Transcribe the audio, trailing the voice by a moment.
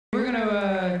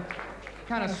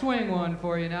kind of swing one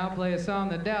for you now. Play a song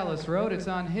that Dallas wrote. It's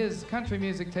on his country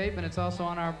music tape, and it's also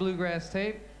on our bluegrass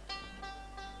tape.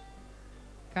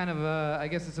 Kind of, I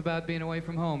guess it's about being away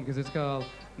from home, because it's called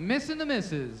Missin' the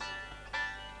Missus.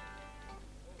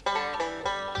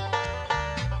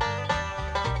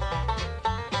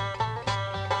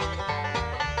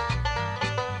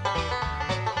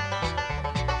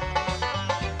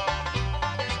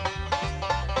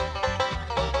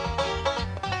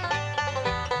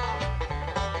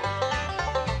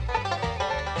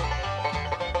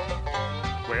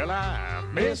 Well,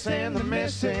 I'm missing the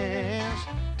missus,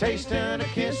 tasting the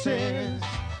kisses,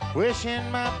 wishing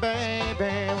my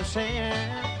baby was here.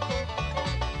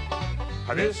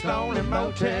 This lonely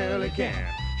motel, it can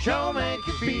sure make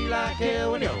you feel like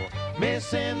hell when you're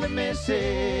missing the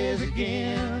missus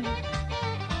again.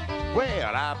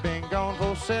 Well, I've been gone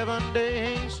for 7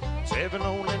 days, 7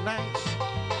 lonely nights,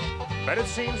 but it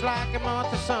seems like a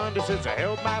month of Sunday since I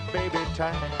held my baby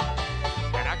tight.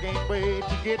 And I can't wait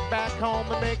to get back home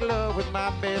and make love with my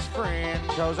best friend,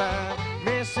 'cause I'm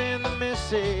missing the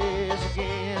missus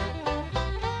again.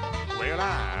 Well,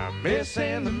 I'm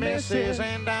missing the missus,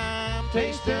 and I'm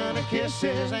tasting the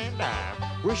kisses, and I'm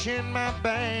wishing my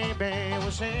baby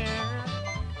was here.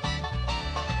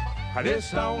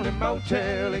 This lonely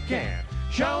motel, it can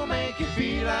sure make you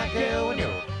feel like hell when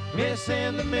you're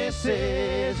missing the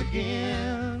missus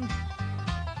again.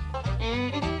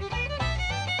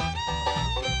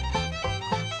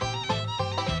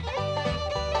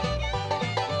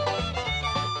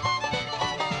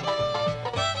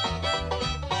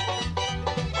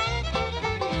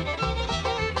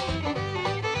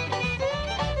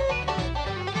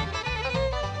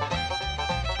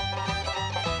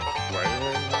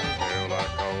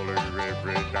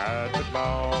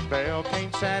 Bell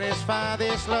can't satisfy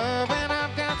this love, and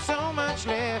I've got so much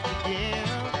left to give.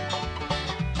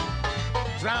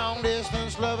 This long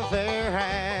distance love affair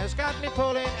has got me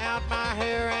pulling out my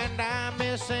hair, and I'm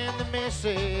missing the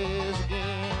missus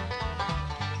again.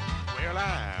 Well,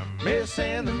 I'm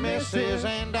missing the missus,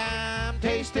 and I'm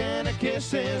tasting the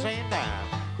kisses, and I'm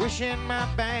wishing my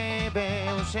baby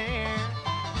was here.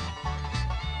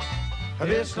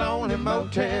 This lonely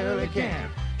motel, it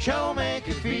can sure make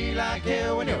you feel like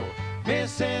hell when you're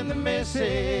missing the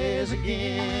missus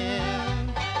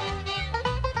again.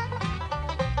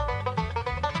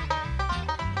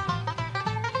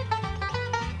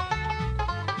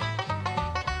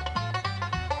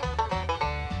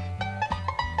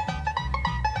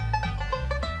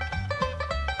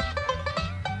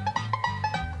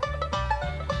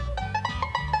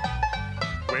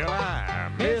 Well,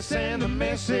 I'm missing the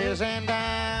missus, and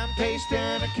I'm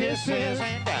tasting the kisses,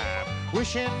 and I'm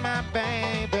wishing my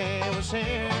baby was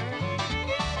here.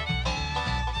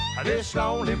 This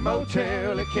lonely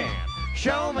motel, it can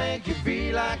sure make you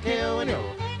feel like hell when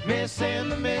you're missing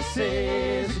the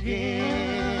missus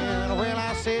again. Well,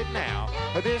 I said now,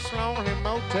 this lonely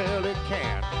motel, it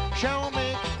can sure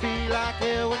make you feel like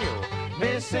hell when you're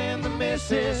missing the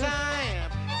missus. I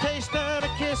am tasting the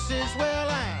kisses, well,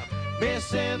 I'm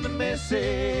missing the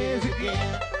missus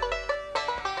again.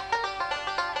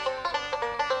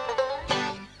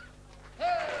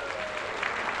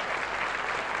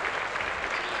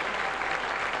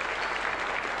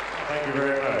 Thank you very much.